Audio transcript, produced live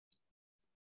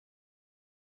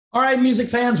All right, music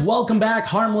fans, welcome back.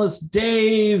 Harmless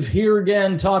Dave here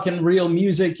again, talking real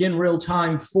music in real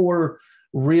time for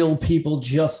real people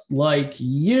just like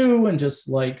you and just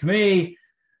like me.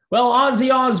 Well,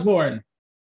 Ozzy Osbourne,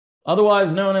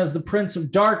 otherwise known as the Prince of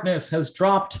Darkness, has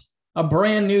dropped a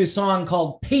brand new song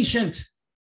called Patient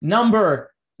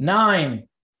Number 9.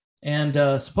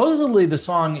 And supposedly the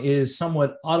song is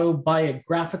somewhat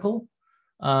autobiographical.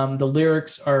 The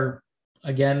lyrics are,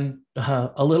 again,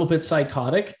 a little bit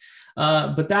psychotic.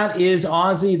 But that is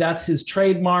Ozzy. That's his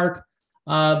trademark.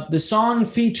 The song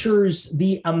features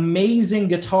the amazing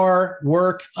guitar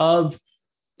work of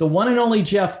the one and only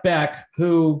Jeff Beck,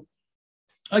 who,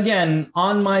 again,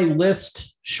 on my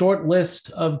short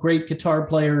list of great guitar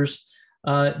players,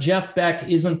 Jeff Beck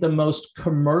isn't the most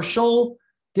commercial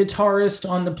guitarist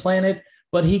on the planet,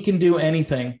 but he can do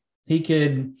anything. He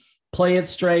could play it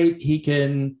straight. He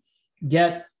can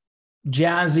get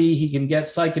jazzy. He can get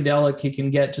psychedelic. He can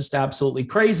get just absolutely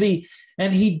crazy.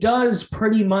 And he does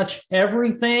pretty much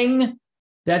everything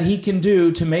that he can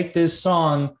do to make this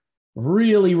song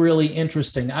really, really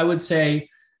interesting. I would say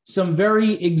some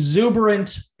very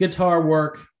exuberant guitar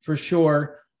work for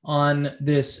sure on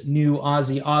this new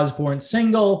Ozzy Osbourne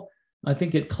single. I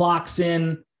think it clocks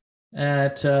in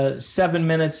at 7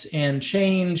 minutes and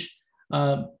change.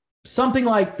 Something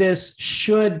like this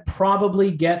should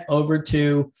probably get over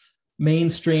to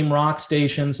mainstream rock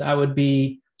stations. I would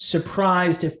be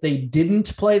surprised if they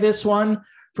didn't play this one.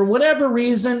 For whatever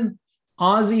reason,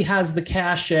 Ozzy has the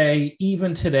cachet,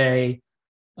 even today,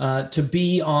 to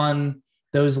be on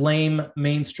those lame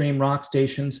mainstream rock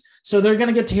stations. So they're going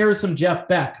to get to hear some Jeff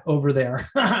Beck over there,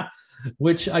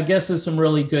 which I guess is some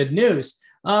really good news.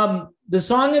 The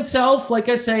song itself, like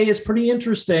I say, is pretty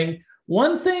interesting.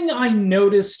 One thing I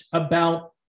noticed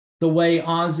about the way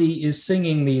Ozzy is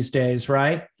singing these days,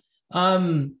 right?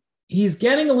 He's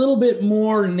getting a little bit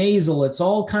more nasal. It's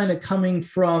all kind of coming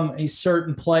from a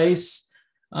certain place.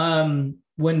 When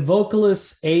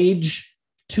vocalists age,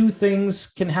 two things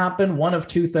can happen, one of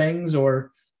two things,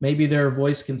 or maybe their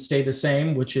voice can stay the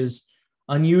same, which is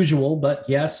unusual, but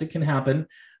yes, it can happen.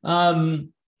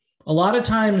 A lot of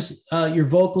times your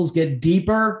vocals get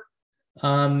deeper,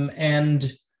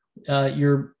 and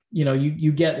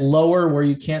you get lower where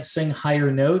you can't sing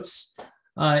higher notes.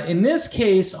 In this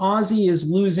case, Ozzy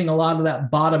is losing a lot of that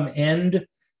bottom end,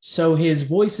 so his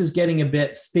voice is getting a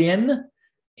bit thin,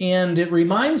 and it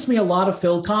reminds me a lot of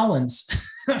Phil Collins.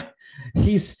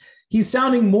 He's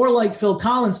sounding more like Phil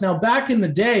Collins. Now, back in the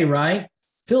day, right,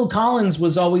 Phil Collins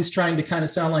was always trying to kind of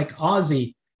sound like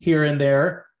Ozzy here and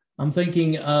there. I'm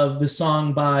thinking of the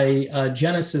song by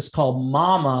Genesis called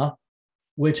Mama,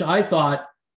 which I thought,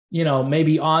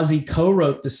 maybe Ozzy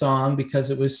co-wrote the song because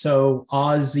it was so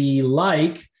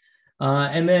Ozzy-like.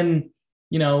 And then,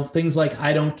 things like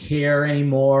I Don't Care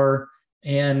Anymore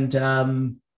and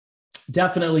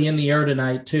definitely In the Air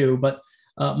Tonight too, but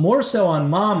more so on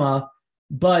Mama.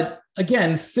 But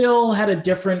again, Phil had a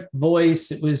different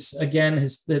voice. It was, again,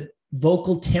 the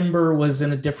vocal timbre was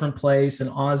in a different place, and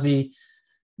Ozzy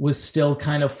was still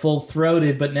kind of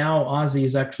full-throated, but now Ozzy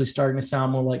is actually starting to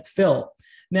sound more like Phil.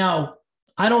 Now,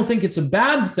 I don't think it's a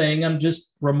bad thing. I'm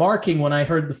just remarking when I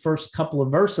heard the first couple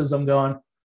of verses, I'm going,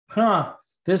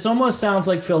 this almost sounds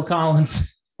like Phil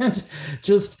Collins.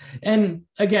 and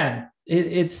again,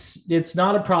 it's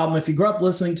not a problem. If you grew up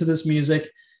listening to this music,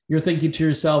 you're thinking to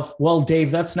yourself, well,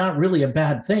 Dave, that's not really a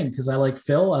bad thing because I like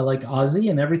Phil, I like Ozzy,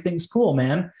 and everything's cool,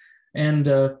 man. And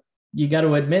you got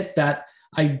to admit that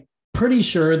I'm pretty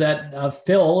sure that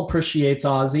Phil appreciates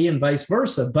Ozzy and vice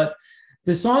versa. But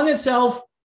the song itself,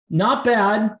 not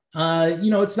bad.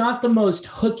 It's not the most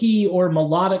hooky or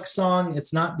melodic song.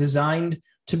 It's not designed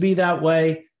to be that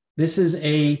way. This is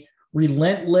a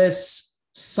relentless,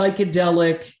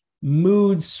 psychedelic,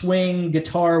 mood swing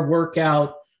guitar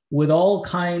workout with all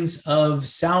kinds of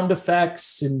sound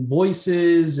effects and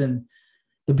voices. And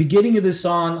the beginning of the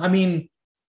song, I mean,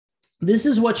 this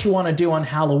is what you want to do on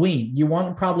Halloween. You want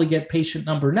to probably get Patient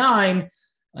Number 9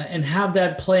 and have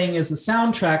that playing as the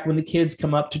soundtrack when the kids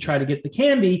come up to try to get the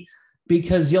candy,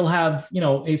 because you'll have,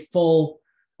 a full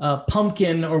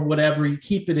pumpkin or whatever you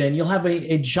keep it in. You'll have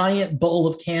a giant bowl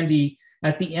of candy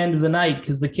at the end of the night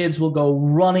because the kids will go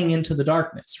running into the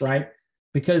darkness, right?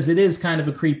 Because it is kind of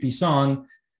a creepy song,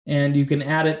 and you can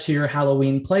add it to your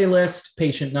Halloween playlist.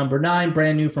 Patient Number 9,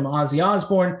 brand new from Ozzy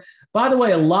Osbourne. By the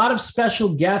way, a lot of special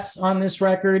guests on this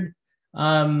record.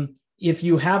 If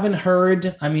you haven't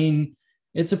heard, I mean,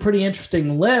 it's a pretty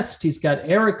interesting list. He's got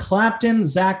Eric Clapton,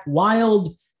 Zakk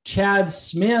Wylde, Chad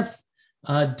Smith,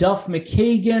 Duff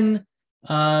McKagan,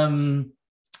 Tony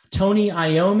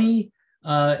Iommi,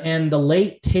 and the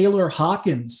late Taylor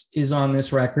Hawkins is on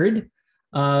this record.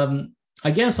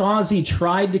 I guess Ozzy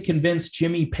tried to convince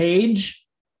Jimmy Page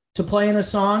to play in a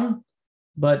song,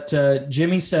 but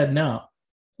Jimmy said no.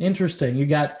 Interesting.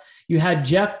 You had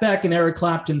Jeff Beck and Eric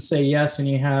Clapton say yes, and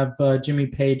you have Jimmy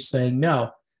Page saying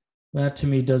no. That to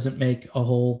me doesn't make a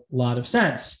whole lot of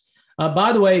sense.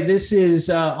 By the way, this is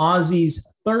Ozzy's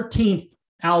 13th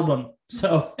album.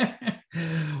 So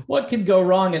what could go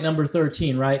wrong at number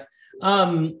 13, right?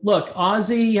 Look,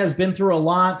 Ozzy has been through a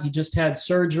lot. He just had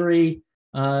surgery.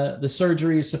 The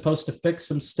surgery is supposed to fix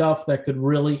some stuff that could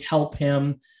really help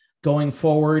him going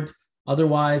forward.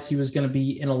 Otherwise, he was going to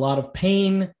be in a lot of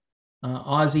pain.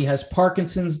 Ozzy has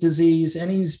Parkinson's disease,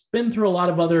 and he's been through a lot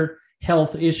of other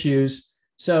health issues.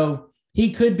 So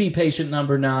he could be patient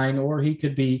number 9, or he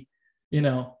could be,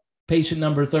 patient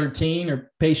number 13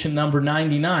 or patient number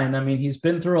 99. I mean, he's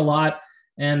been through a lot,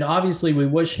 and obviously we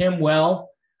wish him well.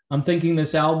 I'm thinking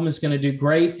this album is going to do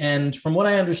great. And from what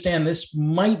I understand, this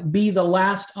might be the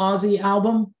last Ozzy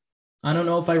album. I don't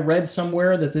know if I read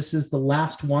somewhere that this is the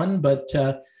last one, but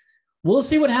we'll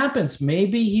see what happens.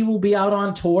 Maybe he will be out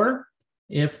on tour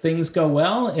if things go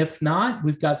well. If not,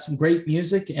 we've got some great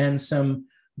music and some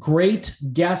great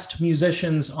guest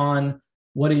musicians on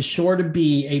what is sure to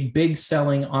be a big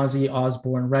selling Ozzy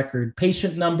Osbourne record.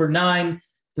 Patient number 9.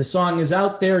 The song is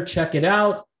out there. Check it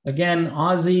out. Again,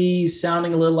 Ozzy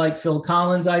sounding a little like Phil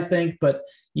Collins, I think, but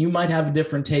you might have a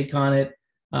different take on it.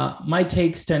 My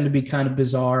takes tend to be kind of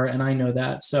bizarre, and I know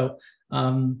that. So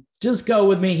just go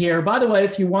with me here. By the way,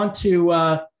 if you want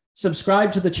to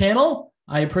subscribe to the channel,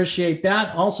 I appreciate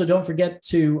that. Also, don't forget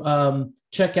to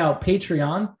check out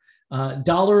Patreon.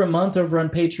 $1 a month over on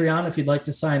Patreon if you'd like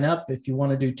to sign up, if you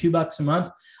want to do $2 a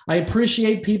month. I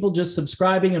appreciate people just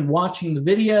subscribing and watching the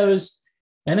videos.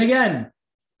 And again,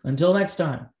 until next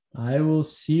time, I will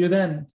see you then.